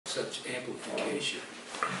such amplification.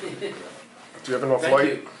 Do you have enough Thank light?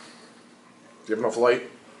 you. Do you have enough light?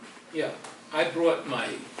 Yeah, I brought my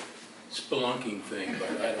spelunking thing,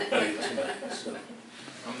 but I don't play it tonight, so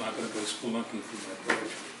I'm not going to go spelunking for my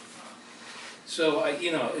poetry. So,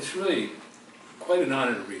 it's really quite an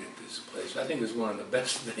honor to read at this place. I think it's one of the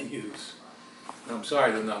best venues. And I'm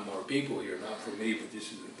sorry there are not more people here, not for me, but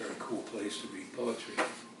this is a very cool place to read poetry.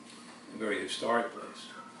 A very historic place.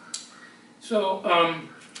 So,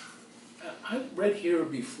 I read here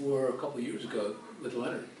before a couple of years ago with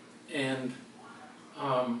Leonard, and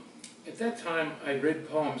at that time I read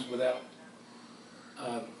poems without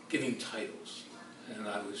giving titles, and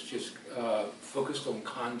I was just focused on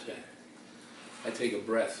content. I take a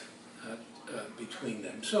breath between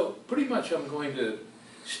them. So pretty much I'm going to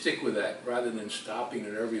stick with that rather than stopping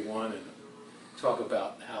at every one and talk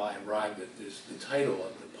about how I arrived at the title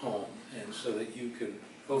of the poem, and so that you can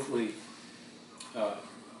hopefully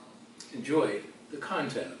enjoy the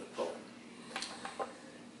content of the poem.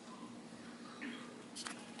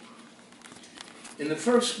 In the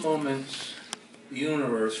first moments, the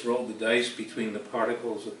universe rolled the dice between the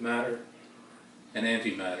particles of matter and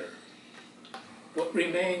antimatter. What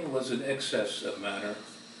remained was an excess of matter: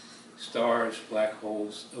 stars, black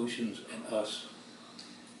holes, oceans, and us.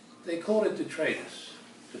 They called it detritus,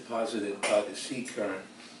 deposited by the sea current,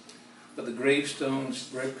 but the gravestones,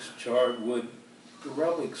 bricks, charred wood, the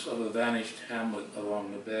relics of a vanished hamlet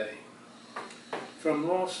along the bay. From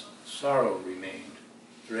lost, sorrow remained,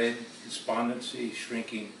 dread, despondency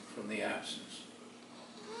shrinking from the absence.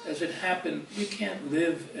 As it happened, you can't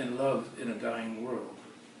live and love in a dying world.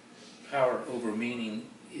 Power over meaning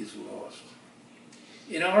is lost.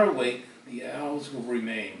 In our wake, the owls will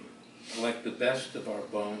remain, collect the best of our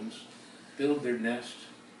bones, build their nest,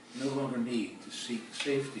 no longer need to seek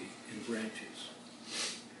safety in branches.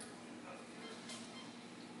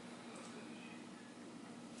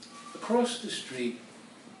 Across the street,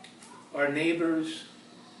 our neighbor's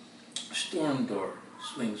storm door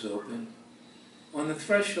swings open. On the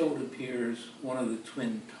threshold appears one of the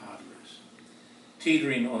twin toddlers,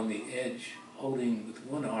 teetering on the edge, holding with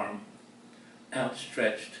one arm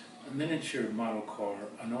outstretched a miniature model car,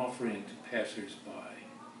 an offering to passers-by.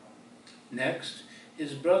 Next,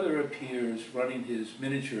 his brother appears, running his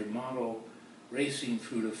miniature model, racing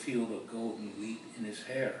through the field of golden wheat in his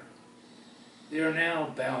hair. They are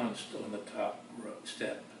now balanced on the top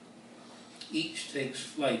step. Each takes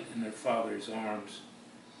flight in their father's arms,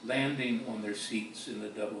 landing on their seats in the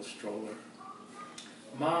double stroller.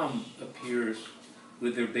 Mom appears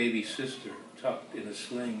with their baby sister tucked in a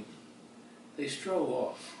sling. They stroll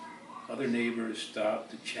off. Other neighbors stop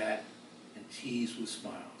to chat and tease with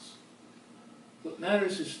smiles. What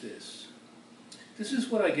matters is this. This is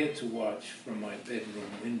what I get to watch from my bedroom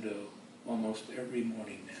window almost every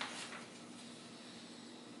morning now.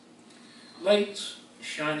 Lights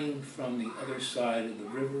shining from the other side of the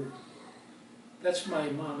river. That's my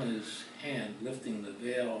mama's hand lifting the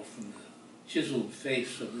veil from the chiseled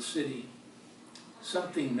face of the city.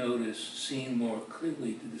 Something noticed, seen more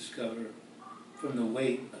clearly to discover from the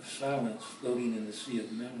weight of silence floating in the sea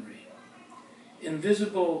of memory.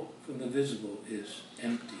 Invisible from the visible is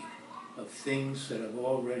empty of things that I've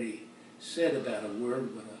already said about a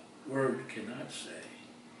word what a word cannot say.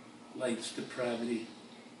 Light's depravity,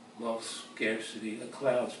 wealth's scarcity, a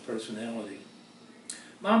cloud's personality.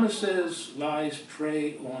 Mama says lies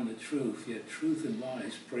prey on the truth, yet truth and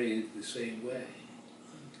lies prey the same way.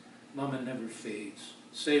 Mama never fades,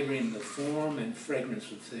 savoring the form and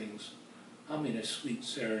fragrance of things, humming a sweet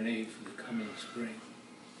serenade for the coming spring.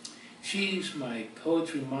 She's my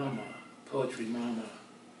poetry mama, poetry mama.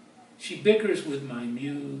 She bickers with my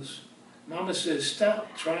muse. Mama says,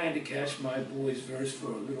 stop trying to catch my boy's verse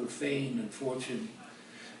for a little fame and fortune,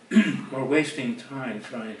 or wasting time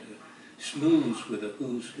trying to schmooze with a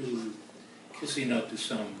who's who, kissing up to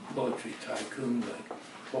some poetry tycoon like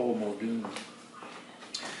Paul Muldoon.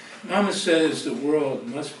 Mama says the world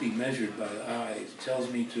must be measured by the eyes,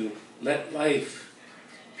 tells me to let life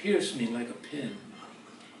pierce me like a pin,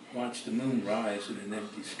 watch the moon rise in an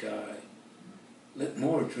empty sky, let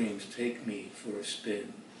more dreams take me for a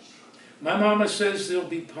spin. My mama says there'll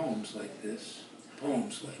be poems like this,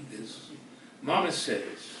 poems like this. Mama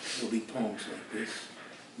says there'll be poems like this,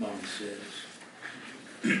 Mama says.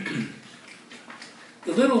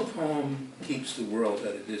 The little poem keeps the world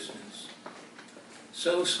at a distance,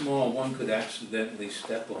 so small one could accidentally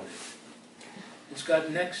step on it. It's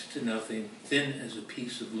got next to nothing, thin as a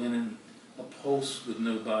piece of linen, a pulse with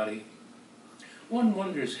no body. One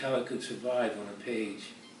wonders how it could survive on a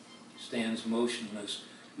page, stands motionless,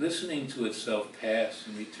 listening to itself pass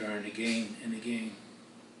and return again and again.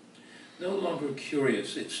 No longer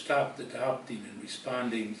curious, it stopped adopting and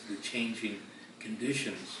responding to the changing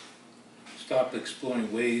conditions, stopped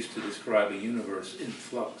exploring ways to describe a universe in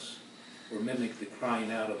flux, or mimic the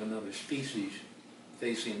crying out of another species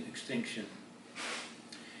facing extinction.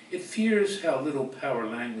 It fears how little power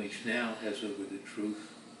language now has over the truth.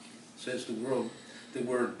 Says the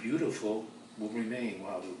word beautiful will remain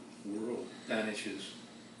while the world vanishes.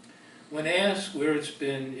 When asked where it's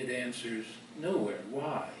been, it answers, nowhere.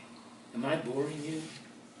 Why? Am I boring you?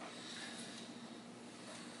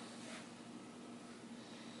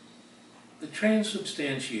 The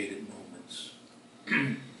transubstantiated moments,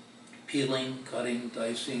 peeling, cutting,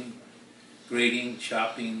 dicing, grating,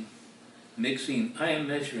 chopping, mixing. I am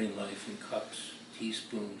measuring life in cups,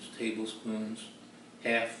 teaspoons, tablespoons,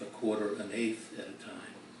 half, a quarter, an eighth at a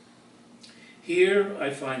time. Here I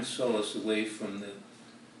find solace away from the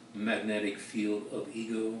magnetic field of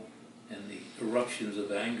ego and the eruptions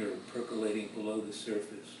of anger percolating below the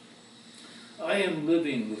surface. I am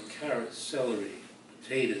living with carrots, celery,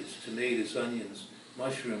 potatoes, tomatoes, onions,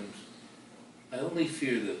 mushrooms. I only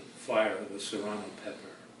fear the fire of a serrano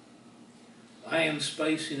pepper. I am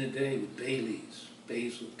spicing a day with bay leaves,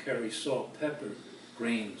 basil, curry, salt, pepper,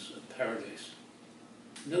 grains of paradise.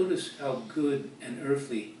 Notice how good and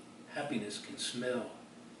earthly happiness can smell,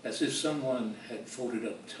 as if someone had folded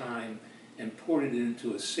up time and poured it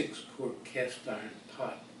into a 6-quart cast iron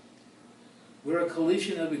pot, where a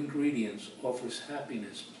collision of ingredients offers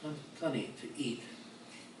happiness plenty to eat,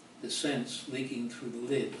 the scents leaking through the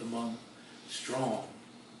lid among strong,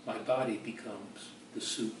 my body becomes the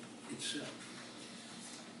soup itself.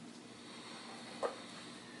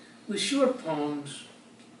 With short poems,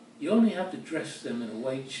 you only have to dress them in a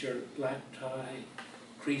white shirt, black tie,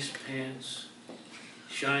 creased pants,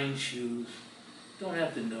 shine shoes. Don't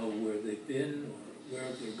have to know where they've been or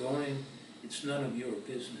where they're going. It's none of your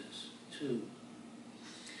business, too.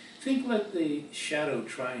 Think like the shadow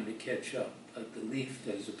trying to catch up, like the leaf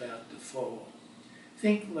that is about to fall.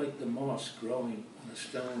 Think like the moss growing on a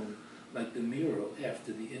stone, like the mural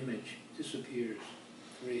after the image disappears.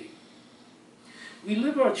 3. We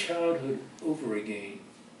live our childhood over again,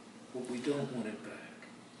 but we don't want it back.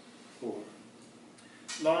 4.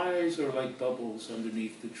 Lies are like bubbles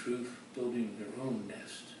underneath the truth, building their own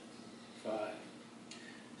nest. 5.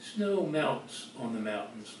 Snow melts on the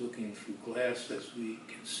mountains, looking through glass as we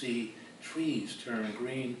can see trees turn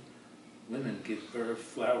green, women give birth,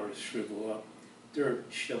 flowers shrivel up, dirt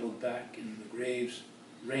shoveled back in the graves,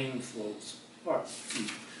 rain falls, heart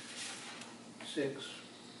beat. 6.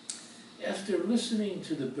 After listening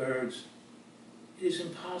to the birds, it is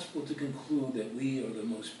impossible to conclude that we are the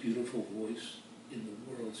most beautiful voice in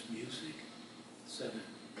the world's music. 7.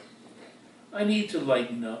 I need to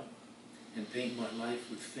lighten up and paint my life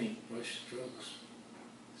with faint brush strokes.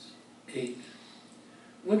 8.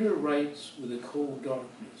 Winter writes with a cold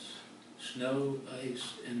darkness, snow,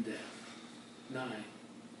 ice, and death. 9.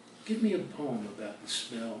 Give me a poem about the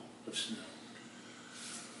smell of snow.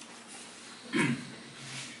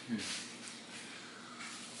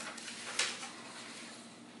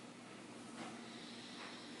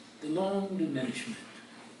 The long diminishment.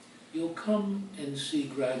 You'll come and see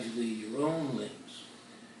gradually your own limbs.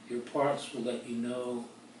 Your parts will let you know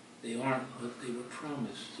they aren't what they were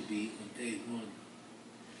promised to be on day one.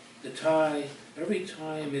 The tie, every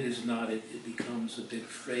time it is knotted, it becomes a bit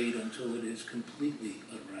frayed until it is completely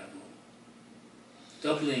unraveled.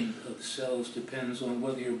 Doubling of cells depends on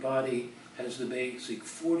whether your body has the basic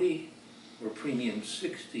 40 or premium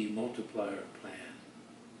 60 multiplier plan.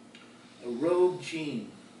 A rogue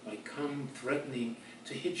gene might come threatening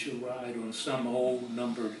to hitch a ride on some old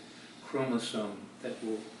numbered chromosome that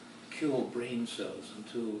will kill brain cells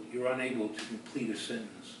until you're unable to complete a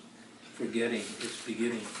sentence, forgetting its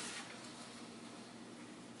beginning.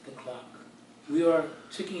 The clock. We are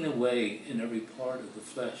ticking away in every part of the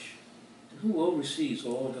flesh, and who oversees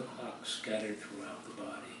all the clocks scattered throughout the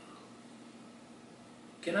body?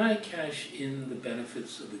 Can I cash in the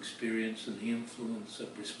benefits of experience and the influence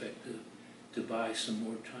of perspective to buy some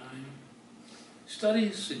more time?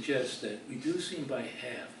 Studies suggest that reducing by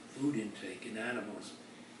half food intake in animals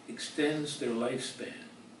extends their lifespan.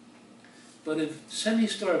 But if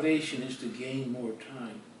semi-starvation is to gain more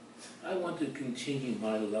time, I want to continue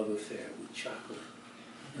my love affair with chocolate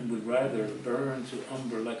and would rather burn to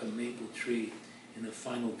umber like a maple tree in the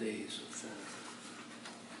final days of fall.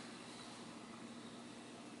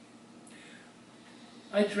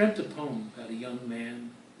 I dreamt a poem about a young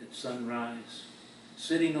man at sunrise,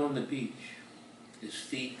 sitting on the beach, his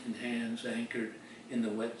feet and hands anchored in the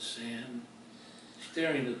wet sand,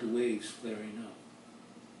 staring at the waves flaring up.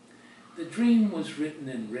 The dream was written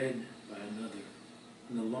in red by another,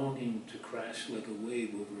 and the longing to crash like a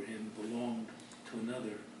wave over him belonged to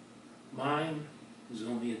another. Mine was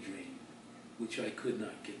only a dream, which I could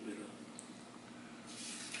not get rid of.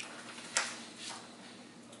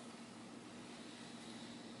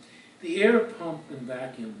 The air pump and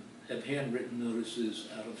vacuum have handwritten notices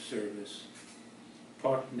out of service.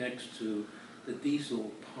 Parked next to the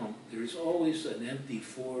diesel pump, there is always an empty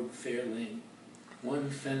Ford Fairlane, one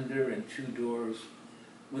fender and two doors,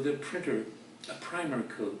 with a primer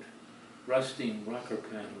coat, rusting rocker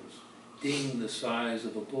panels, ding the size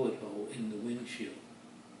of a bullet hole in the windshield.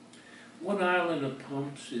 One island of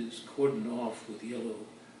pumps is cordoned off with yellow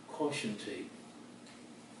caution tape.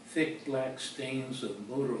 Thick black stains of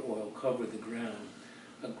motor oil cover the ground.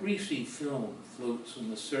 A greasy film floats on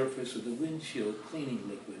the surface of the windshield cleaning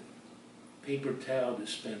liquid. Paper towel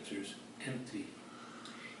dispensers empty.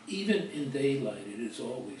 Even in daylight, it is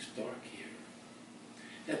always dark here.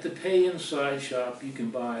 At the pay-inside shop, you can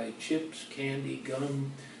buy chips, candy,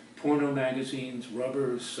 gum, porno magazines,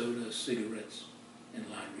 rubber, soda, cigarettes, and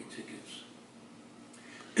lottery tickets.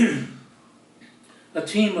 A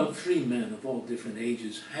team of 3 men of all different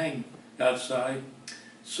ages hang outside,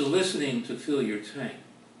 soliciting to fill your tank,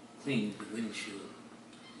 cleaning the windshield.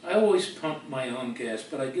 I always pump my own gas,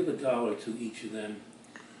 but I give $1 to each of them.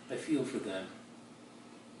 I feel for them.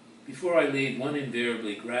 Before I leave, one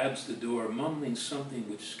invariably grabs the door, mumbling something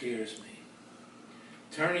which scares me.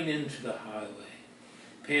 Turning into the highway,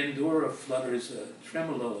 Pandora flutters a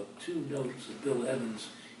tremolo of 2 notes of Bill Evans'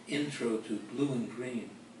 intro to Blue and Green,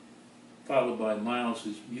 followed by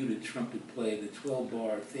Miles's muted trumpet play, the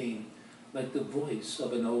 12-bar theme, like the voice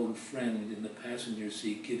of an old friend in the passenger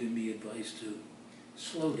seat giving me advice to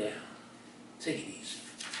slow down, take it easy.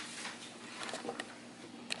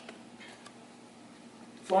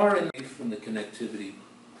 Far away from the connectivity,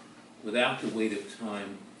 without the weight of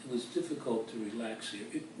time, it was difficult to relax here.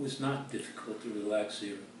 It was not difficult to relax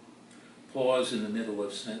here. Pause in the middle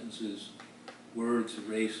of sentences, words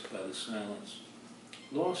erased by the silence.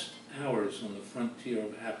 Lost hours on the frontier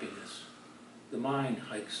of happiness. The mind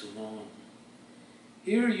hikes along.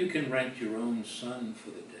 Here you can rent your own sun for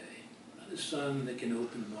the day, not a sun that can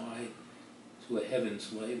open wide to a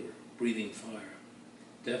heaven's light or breathing fire,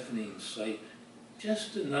 deafening sight,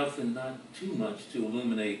 just enough and not too much to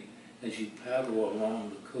illuminate as you paddle along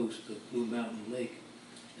the coast of Blue Mountain Lake,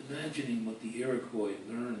 imagining what the Iroquois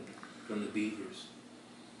learned from the beavers.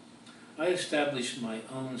 I established my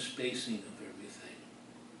own spacing of everything.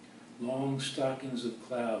 Long stockings of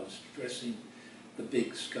clouds dressing the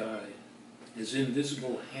big sky, as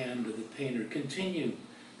invisible hand of the painter continue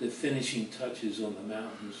the finishing touches on the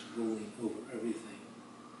mountains rolling over everything.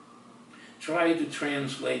 Try to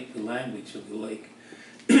translate the language of the lake,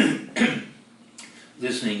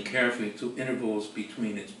 listening carefully to intervals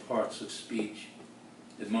between its parts of speech,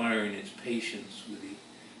 admiring its patience with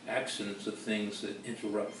the accidents of things that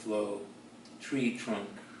interrupt flow, tree trunk,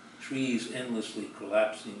 trees endlessly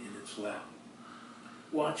collapsing in its lap.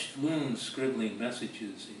 Watched loons scribbling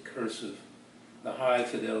messages in cursive, the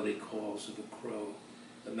high-fidelity calls of a crow,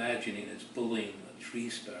 imagining it's bullying a tree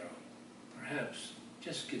sparrow, perhaps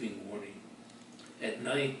just giving warning. At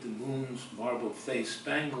night, the moon's marble face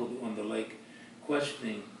spangled on the lake,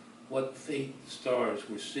 questioning what fate the stars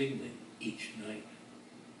were signaling each night.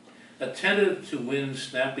 Attentive to winds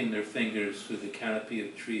snapping their fingers through the canopy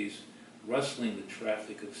of trees, rustling the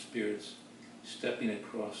traffic of spirits, stepping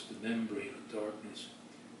across the membrane of darkness,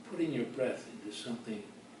 putting your breath into something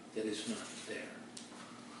that is not there.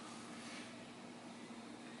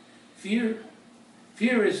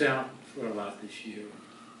 Fear is out for a lot this year.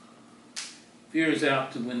 Fear is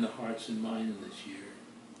out to win the hearts and minds this year.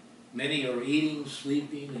 Many are eating,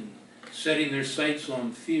 sleeping, and setting their sights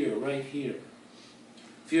on fear right here.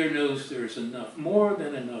 Fear knows there is enough, more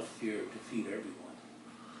than enough fear to feed everyone.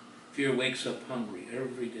 Fear wakes up hungry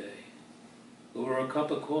every day. Over a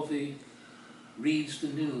cup of coffee, reads the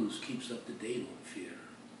news, keeps up to date on fear.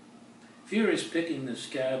 Fear is picking the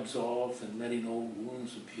scabs off and letting old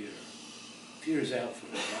wounds appear. Fear is out for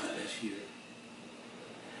a lot this year.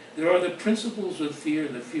 There are the principles of fear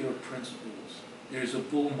and the fear of principles. There's a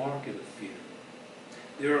bull market of fear.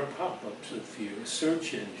 There are pop-ups of fear, a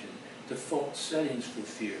search engine, default settings for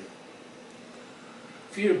fear.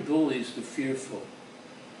 Fear bullies the fearful,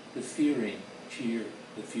 the fearing cheer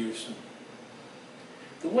the fearsome.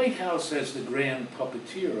 The White House has the grand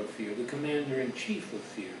puppeteer of fear, the commander-in-chief of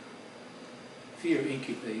fear. Fear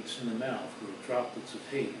incubates in the mouth where droplets of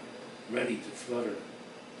hate, ready to flutter.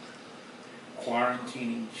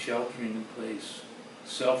 Quarantining, sheltering in place,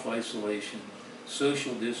 self-isolation,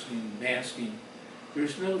 social distancing, masking.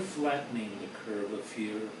 There's no flattening the curve of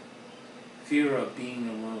fear. fear of being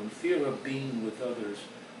alone, fear of being with others.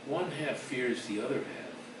 One half fears the other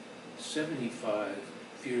half. 75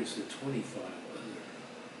 fears the 25 other.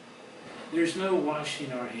 There's no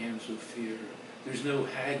washing our hands of fear. There's no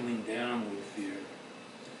haggling down with fear.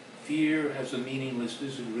 Fear has a meaningless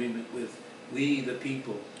disagreement with we the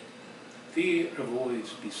people. Fear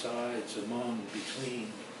avoids besides, among,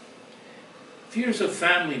 between. Fear's a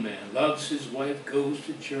family man, loves his wife, goes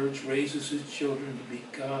to church, raises his children to be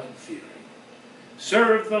God-fearing.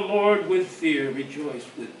 Serve the Lord with fear, rejoice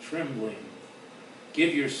with trembling.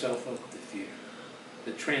 Give yourself up to fear,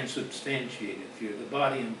 the transubstantiated fear, the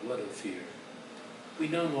body and blood of fear. We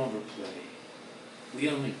no longer play. We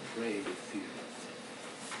only pray with fear.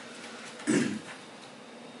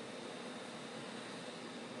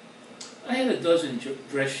 I had a dozen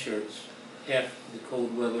dress shirts, half the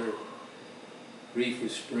cold weather, 3 for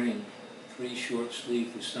spring, 3 short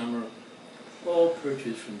sleeve for summer, all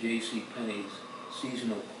purchased from JCPenney's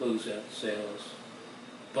seasonal closeout sales.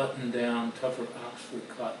 Button down, tougher Oxford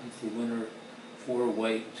cotton for winter, 4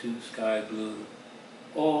 white, 2 sky blue,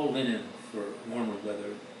 all linen for warmer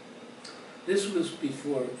weather. This was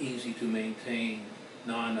before easy to maintain,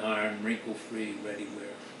 non-iron, wrinkle-free, ready-wear.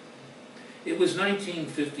 It was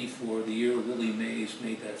 1954, the year Willie Mays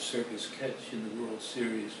made that circus catch in the World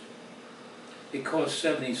Series. It cost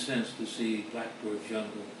 70 cents to see Blackboard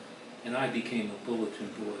Jungle, and I became a bulletin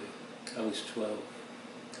boy. I was 12.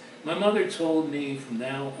 My mother told me from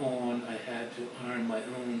now on I had to iron my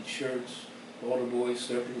own shirts, water boy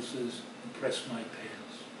surplices, and press my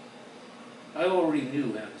pants. I already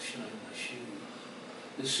knew how to shine my shoes.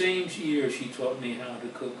 The same year she taught me how to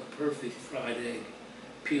cook a perfect fried egg,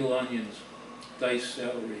 peel onions, dice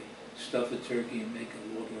celery, stuff a turkey, and make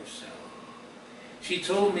a Waldorf salad. She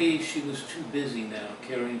told me she was too busy now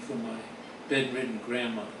caring for my bedridden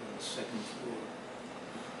grandma on the 2nd floor.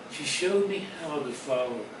 She showed me how to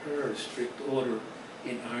follow her strict order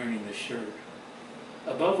in ironing the shirt.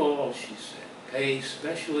 Above all, she said, pay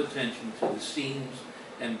special attention to the seams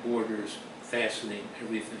and borders fastening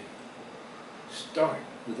everything. Start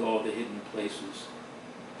with all the hidden places.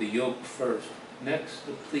 The yoke first, next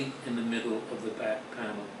the pleat in the middle of the back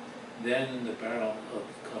panel, then the barrel of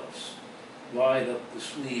the cuffs. Glide up the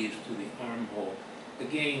sleeves to the armhole.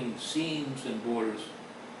 Again, seams and borders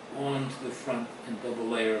onto the front and double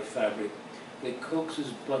layer of fabric that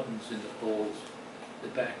coaxes buttons into holes, the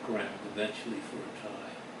background eventually for a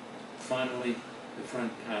tie. Finally, the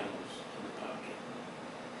front panels of the pocket.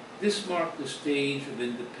 This marked the stage of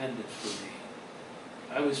independence for me.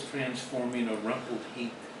 I was transforming a rumpled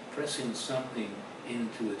heap, pressing something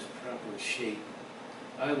into its proper shape.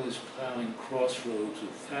 I was plowing crossroads of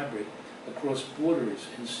fabric across borders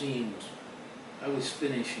and seams. I was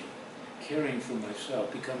finishing, caring for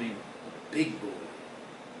myself, becoming a big boy.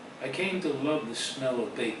 I came to love the smell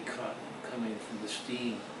of baked cotton coming from the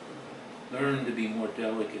steam, learned to be more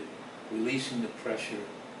delicate, releasing the pressure,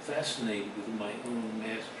 fascinated with my own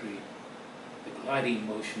mastery, the gliding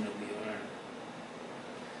motion of the iron.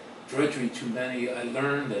 Drudgery too many, I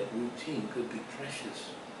learned that routine could be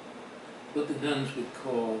precious. What the nuns would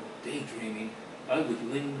call daydreaming, I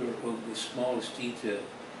would linger over the smallest detail,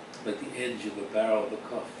 like the edge of a barrel of a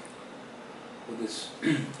cuff, or this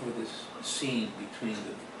seam between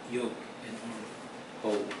the yoke and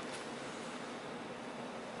armhole.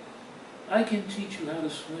 I can teach you how to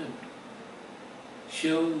swim,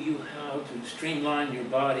 show you how to streamline your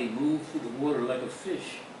body, move through the water like a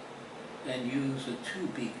fish, and use a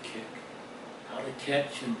 2-beat kick, how to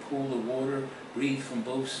catch and pull the water, breathe from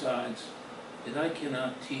both sides. And I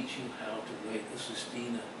cannot teach you how to write a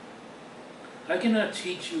sestina. I cannot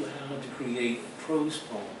teach you how to create a prose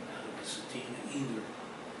poem out of a sestina either.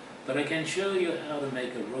 But I can show you how to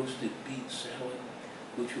make a roasted beet salad,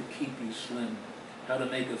 which will keep you slim, how to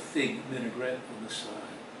make a fig vinaigrette on the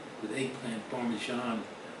side, with eggplant parmesan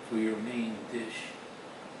for your main dish,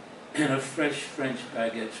 and a fresh French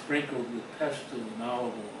baguette sprinkled with pesto and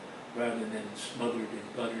olive oil rather than smothered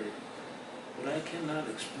in butter. But I cannot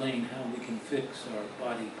explain how we can fix our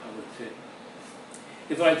body politic.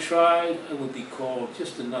 If I tried, I would be called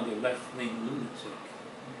just another left-wing lunatic.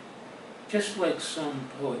 Just like some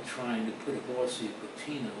poet trying to put a glossy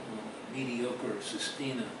patina on a mediocre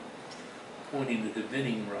sestina, pointing to the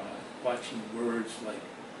divining rod, watching words like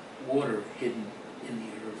water hidden in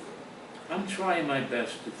the earth. I'm trying my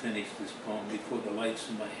best to finish this poem before the lights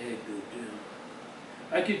in my head go dim.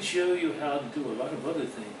 I could show you how to do a lot of other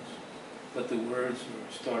things, but the words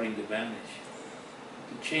are starting to vanish.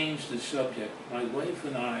 To change the subject, my wife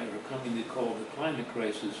and I are coming to call the climate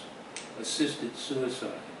crisis assisted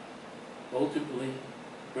suicide. Ultimately,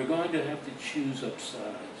 we're going to have to choose up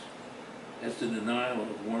sides. as the denial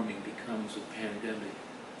of warming becomes a pandemic.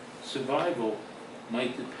 Survival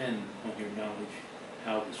might depend on your knowledge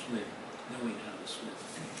how to swim, knowing how to swim.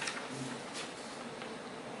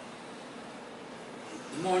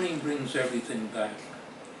 The morning brings everything back.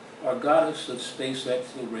 Our goddess of space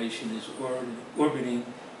exploration is orbiting,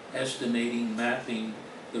 estimating, mapping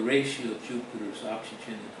the ratio of Jupiter's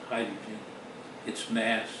oxygen and hydrogen, its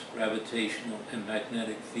mass, gravitational and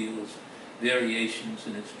magnetic fields, variations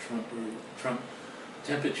in its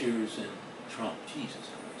temperatures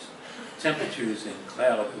and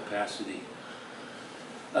cloud opacity.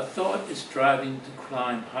 A thought is striving to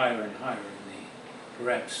climb higher and higher in me,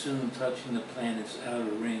 perhaps soon touching the planet's outer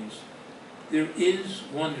rings. There is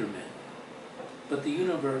wonderment, but the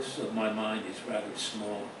universe of my mind is rather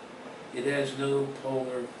small. It has no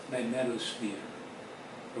polar magnetosphere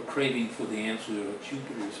or craving for the answer of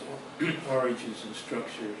Jupiter's origins and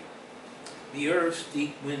structure. The Earth's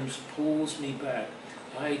deep winds pulls me back.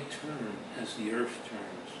 I turn as the Earth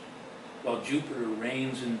turns, while Jupiter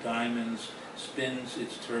reigns in diamonds, spins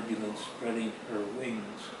its turbulence, spreading her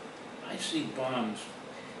wings. I see bombs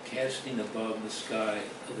casting above the sky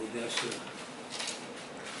of Odessa.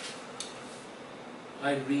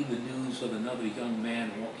 I read the news of another young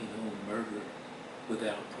man walking home murdered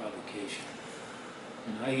without provocation.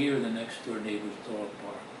 And I hear the next door neighbor's dog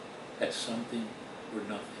bark at something or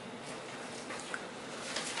nothing.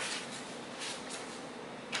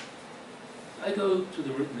 I go to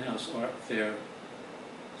the Rittenhouse Art Fair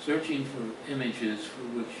searching for images for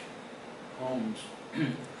which homes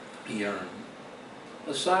yearn.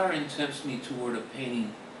 A siren tempts me toward a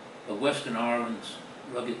painting of Western Ireland's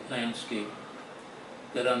rugged landscape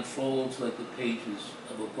that unfolds like the pages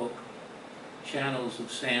of a book. Channels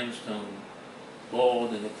of sandstone,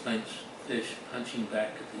 bald and a clenched fish punching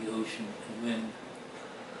back at the ocean and wind.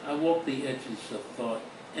 I walk the edges of thought,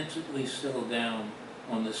 instantly settle down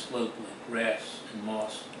on the slope like grass and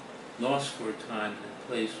moss, lost for a time in a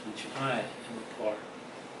place which I am a part.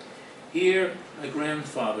 Here my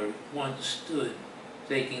grandfather once stood,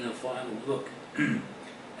 taking a final look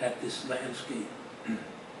at this landscape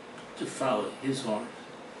to follow his heart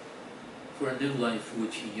for a new life for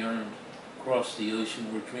which he yearned, across the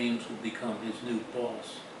ocean where dreams would become his new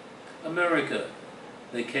boss. America,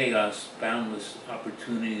 the chaos, boundless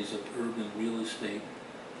opportunities of urban real estate,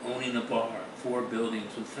 owning a bar, 4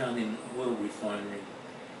 buildings, and founding an oil refinery.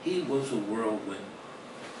 He was a whirlwind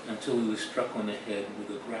until he was struck on the head with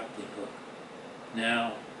a grappling hook.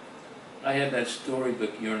 Now, I have that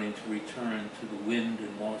storybook yearning to return to the wind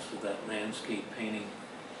and moss of that landscape painting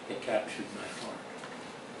that captured my heart.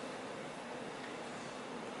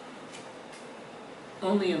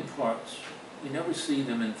 Only in parts. We never see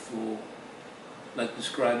them in full, like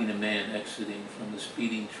describing a man exiting from the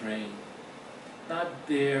speeding train. Not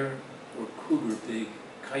bear or cougar big,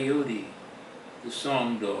 coyote, the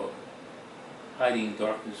song dog, hiding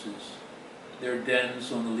darknesses. Their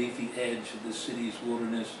dens on the leafy edge of the city's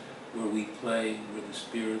wilderness where we play, where the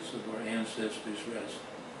spirits of our ancestors rest.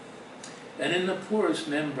 And in the porous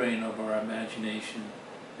membrane of our imagination,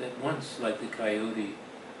 that once, like the coyote,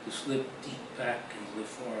 to slip deep back into the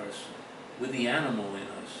forest with the animal in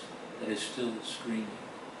us that is still screaming.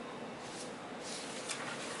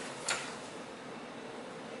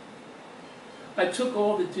 I took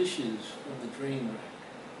all the dishes from the drain rack,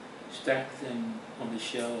 stacked them on the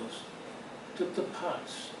shelves, took the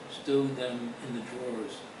pots, stowed them in the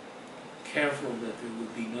drawers, careful that there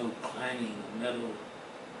would be no clanging of metal,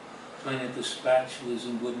 planted the spatulas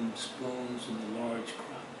and wooden spoons in the large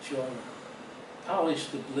crock jar,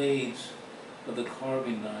 polished the blades of the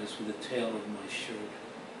carving knives with the tail of my shirt,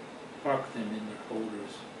 parked them in their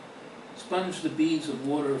holders, sponged the beads of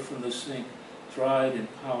water from the sink, dried and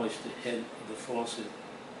polished the head of the faucet,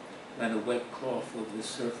 ran a wet cloth over the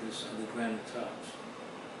surface of the granite tops,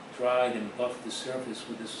 dried and buffed the surface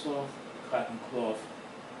with a soft cotton cloth,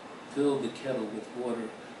 filled the kettle with water,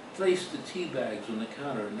 placed the tea bags on the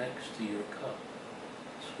counter next to your cup,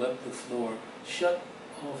 swept the floor, shut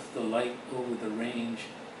off the light over the range,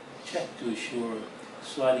 checked to assure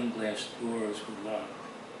sliding glass doors were locked,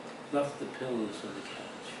 left the pillows on the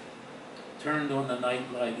couch, turned on the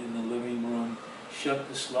night light in the living room, shut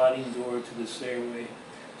the sliding door to the stairway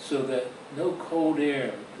so that no cold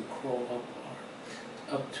air could crawl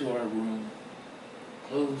up to our room,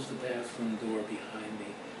 closed the bathroom door behind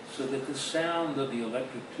me so that the sound of the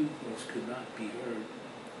electric toothbrush could not be heard,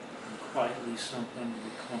 and quietly sunk under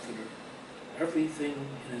the comforter, everything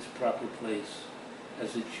in its proper place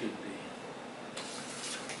as it should be.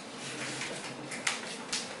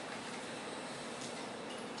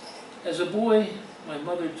 As a boy, my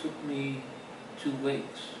mother took me to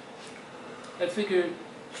lakes. I figured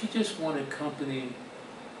she just wanted company,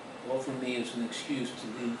 offered me as an excuse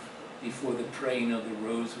to leave before the praying of the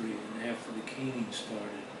rosary and after the caning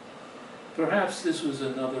started. Perhaps this was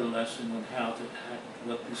another lesson on how to act,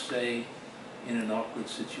 what to say in an awkward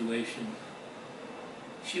situation.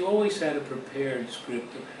 She always had a prepared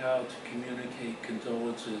script of how to communicate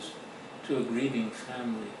condolences to a grieving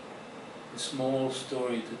family, a small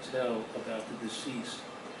story to tell about the deceased.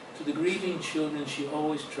 To the grieving children, she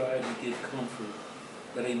always tried to give comfort,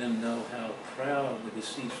 letting them know how proud the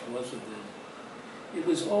deceased was of them. It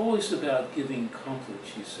was always about giving comfort,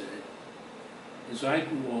 she said. As I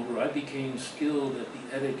grew older, I became skilled at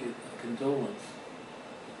the etiquette of condolence,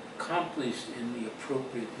 accomplished in the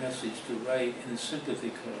appropriate message to write in a sympathy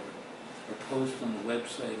card or post on the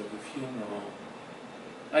website of a funeral home.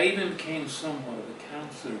 I even became somewhat of a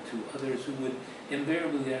counselor to others who would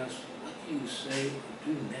invariably ask, "What do you say or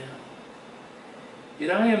do now?"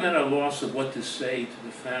 Yet I am at a loss of what to say to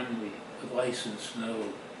the family of ice and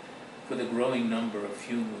snow for the growing number of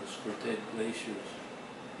funerals for dead glaciers.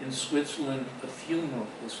 In Switzerland, a funeral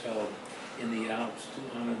was held in the Alps to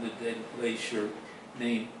honor the dead glacier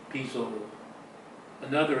named Piso.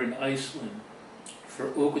 Another in Iceland for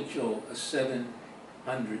Okocho, a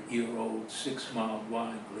 700-year-old 6-mile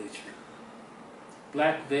wide glacier.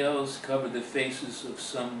 Black veils covered the faces of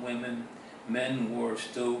some women. Men wore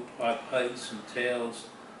stovepipe heights and tails.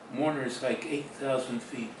 Mourners hiked 8,000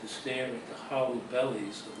 feet to stare at the hollow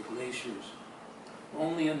bellies of the glaciers.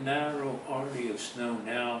 Only a narrow artery of snow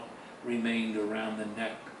now remained around the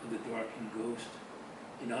neck of the darkened ghost.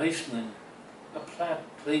 In Iceland, a plaque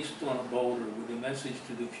placed on a boulder with a message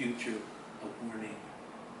to the future of warning.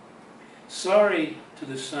 Sorry to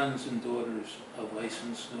the sons and daughters of ice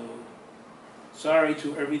and snow. Sorry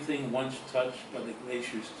to everything once touched by the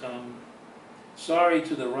glacier's tongue. Sorry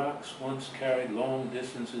to the rocks once carried long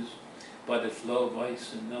distances by the flow of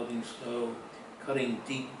ice and melting snow, cutting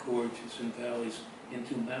deep gorges and valleys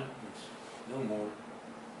into mountains. No more.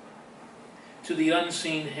 To the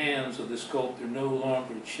unseen hands of the sculptor, no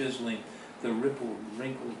longer chiseling the rippled,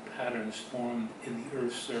 wrinkled patterns formed in the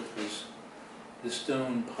earth's surface, the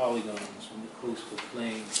stone polygons on the coastal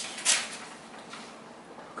plains.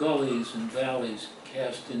 Gullies and valleys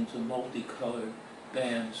cast into multicolored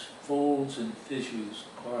bands, folds and fissures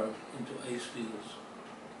carved into ice fields.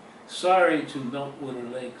 Sorry to meltwater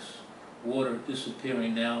lakes, water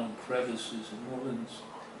disappearing now in crevices and moorlands,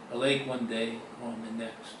 a lake one day, gone the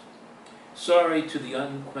next. Sorry to the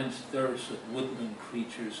unquenched thirst of woodland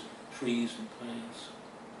creatures, trees and plants.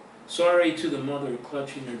 Sorry to the mother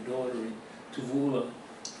clutching her daughter in Tuvula,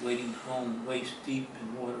 waiting home waist deep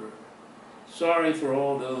in water. Sorry for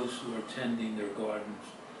all those who are tending their gardens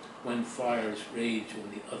when fires rage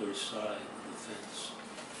on the other side of the fence.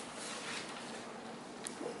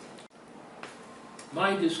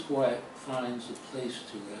 My disquiet finds a place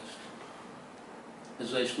to rest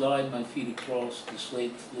as I slide my feet across the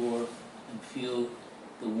slate floor and feel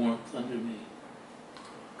the warmth under me.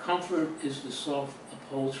 Comfort is the soft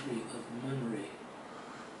upholstery of memory.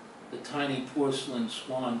 The tiny porcelain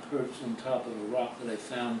swan perched on top of a rock that I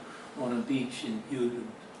found on a beach in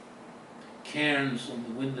Jugend. Cairns on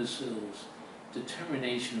the windowsills,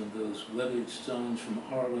 determination of those weathered stones from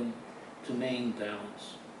Harlan to Maine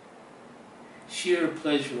Downs. Sheer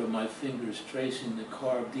pleasure of my fingers tracing the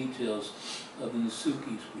carved details of the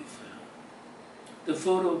Nasukis we found. The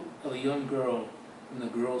photo of a young girl from the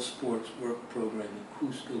girls' sports work program in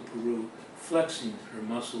Cusco, Peru, flexing her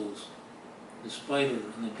muscles, the spider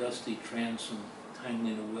in the dusty transom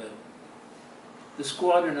tangling a web. The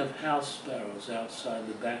squadron of house sparrows outside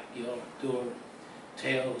the backyard door,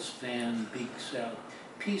 tails fanned, beaks out,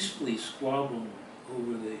 peacefully squabbling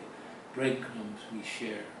over the breadcrumbs we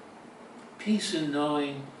share. Peace in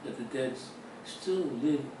knowing that the dead still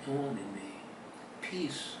live on in me.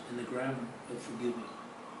 Peace in the grammar of forgiving.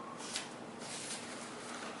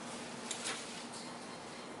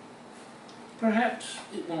 Perhaps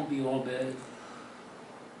it won't be all bad.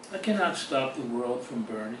 I cannot stop the world from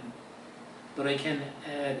burning, but I can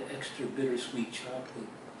add extra bittersweet chocolate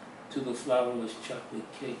to the flourless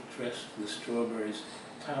chocolate cake dressed with strawberries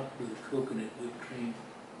topped with coconut whipped cream.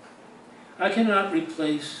 I cannot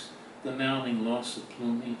replace the mounting loss of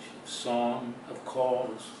plumage, of song, of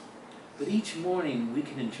calls, but each morning we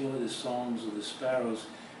can enjoy the songs of the sparrows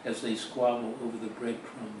as they squabble over the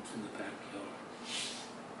breadcrumbs in the backyard.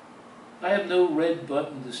 I have no red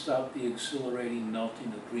button to stop the exhilarating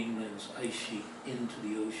melting of Greenland's ice sheet into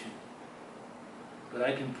the ocean. But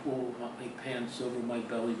I can pull my pants over my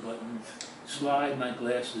belly button, slide my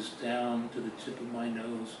glasses down to the tip of my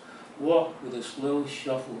nose, walk with a slow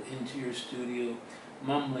shuffle into your studio,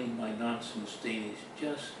 mumbling my nonsense Danish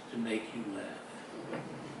just to make you laugh.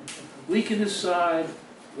 We can decide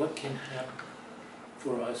what can happen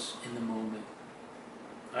for us in the moment.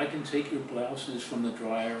 I can take your blouses from the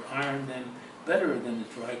dryer, iron them better than the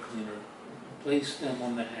dry cleaner, place them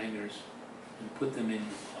on the hangers, and put them in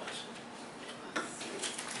your closet.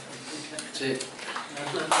 That's it.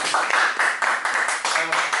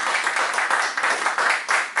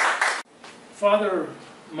 Father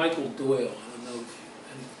Michael Doyle, I don't know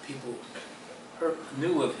if people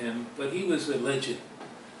knew of him, but he was a legend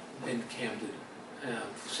in Camden,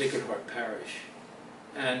 Sacred Heart Parish.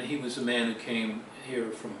 And he was a man who came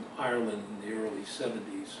here from Ireland in the early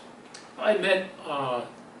 70s. I met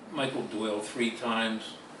Michael Doyle 3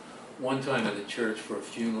 times, one time at a church for a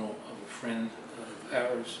funeral of a friend of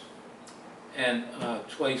ours, and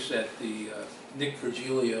twice at the Nick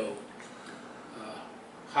Virgilio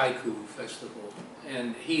Haiku Festival.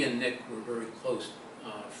 And he and Nick were very close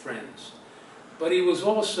friends. But he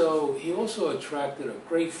also attracted a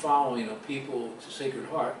great following of people to Sacred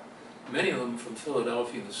Heart, many of them from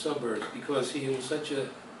Philadelphia and the suburbs, because he was such an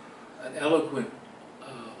eloquent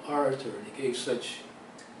orator, and he gave such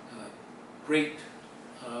great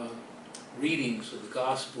readings of the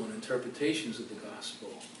gospel and interpretations of the gospel.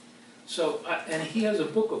 So, and he has a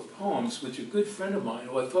book of poems, which a good friend of mine,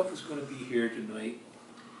 who I thought was going to be here tonight,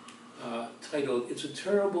 titled, "It's a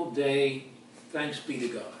Terrible Day, Thanks Be to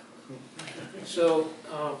God." So,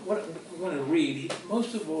 what I want to read,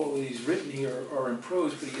 most of all he's written here are in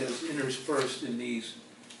prose, but he has interspersed in these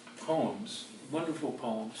poems, wonderful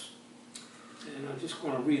poems. And I just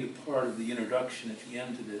want to read a part of the introduction at the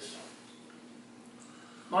end to this.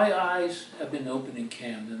 My eyes have been opened in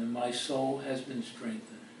Camden, and my soul has been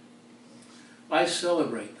strengthened. I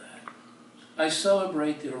celebrate that. I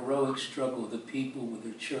celebrate the heroic struggle of the people with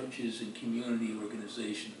their churches and community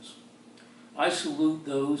organizations. I salute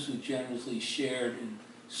those who generously shared in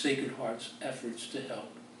Sacred Heart's efforts to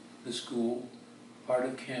help the school, Heart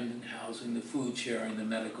of Camden housing, the food sharing, the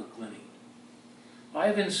medical clinic. I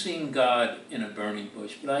haven't seen God in a burning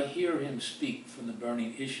bush, but I hear him speak from the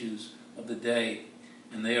burning issues of the day,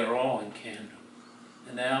 and they are all in Camden.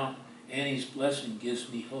 And now Annie's blessing gives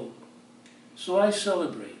me hope. So I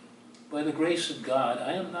celebrate. By the grace of God,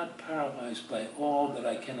 I am not paralyzed by all that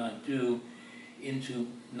I cannot do into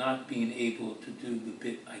not being able to do the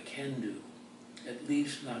bit I can do, at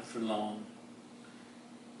least not for long.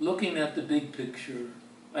 Looking at the big picture,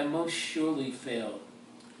 I most surely failed,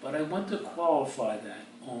 but I want to qualify that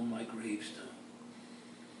on my gravestone.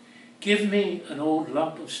 Give me an old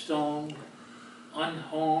lump of stone,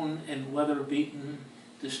 unhewn and weather-beaten,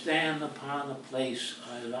 to stand upon the place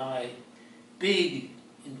I lie, big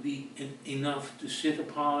and be enough to sit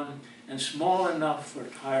upon, and small enough for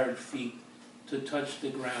tired feet to touch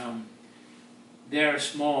the ground. There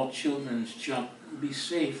small children's jump will be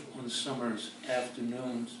safe on summer's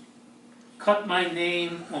afternoons. Cut my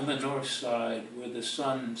name on the north side where the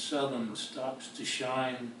sun seldom stops to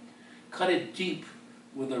shine. Cut it deep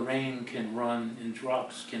where the rain can run and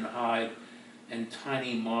drops can hide, and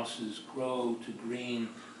tiny mosses grow to green,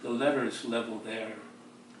 the letters level there.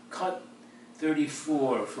 Cut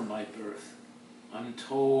 34 for my birth, I'm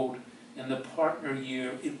told, and the partner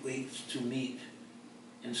year it waits to meet.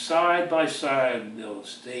 And side by side they'll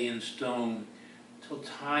stay in stone till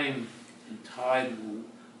time and tide will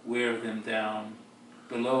wear them down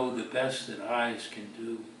below the best that eyes can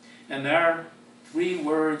do. And there are 3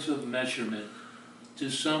 words of measurement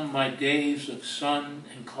to sum my days of sun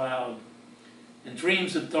and cloud, and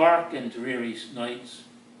dreams of dark and dreary nights,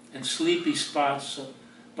 and sleepy spots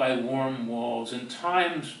by warm walls, and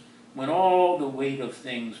times when all the weight of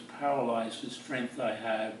things paralyzed the strength I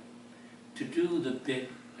had to do the bit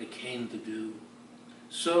I came to do.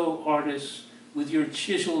 So, artists, with your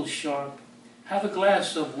chisel sharp, have a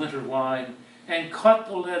glass of winter wine, and cut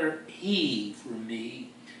the letter E for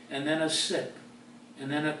me, and then a sip, and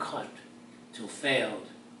then a cut, till failed,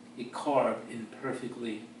 it carved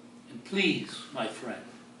imperfectly. And please, my friend,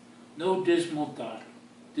 no dismal dot,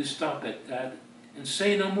 to stop at that, and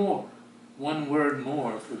say no more, 1 word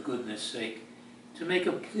more for goodness sake, to make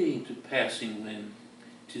a plea to passing wind.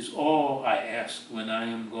 'Tis all I ask when I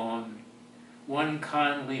am gone, 1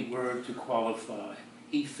 kindly word to qualify.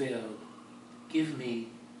 He failed. Give me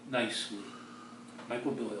nicely.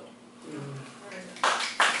 Michael Doyle.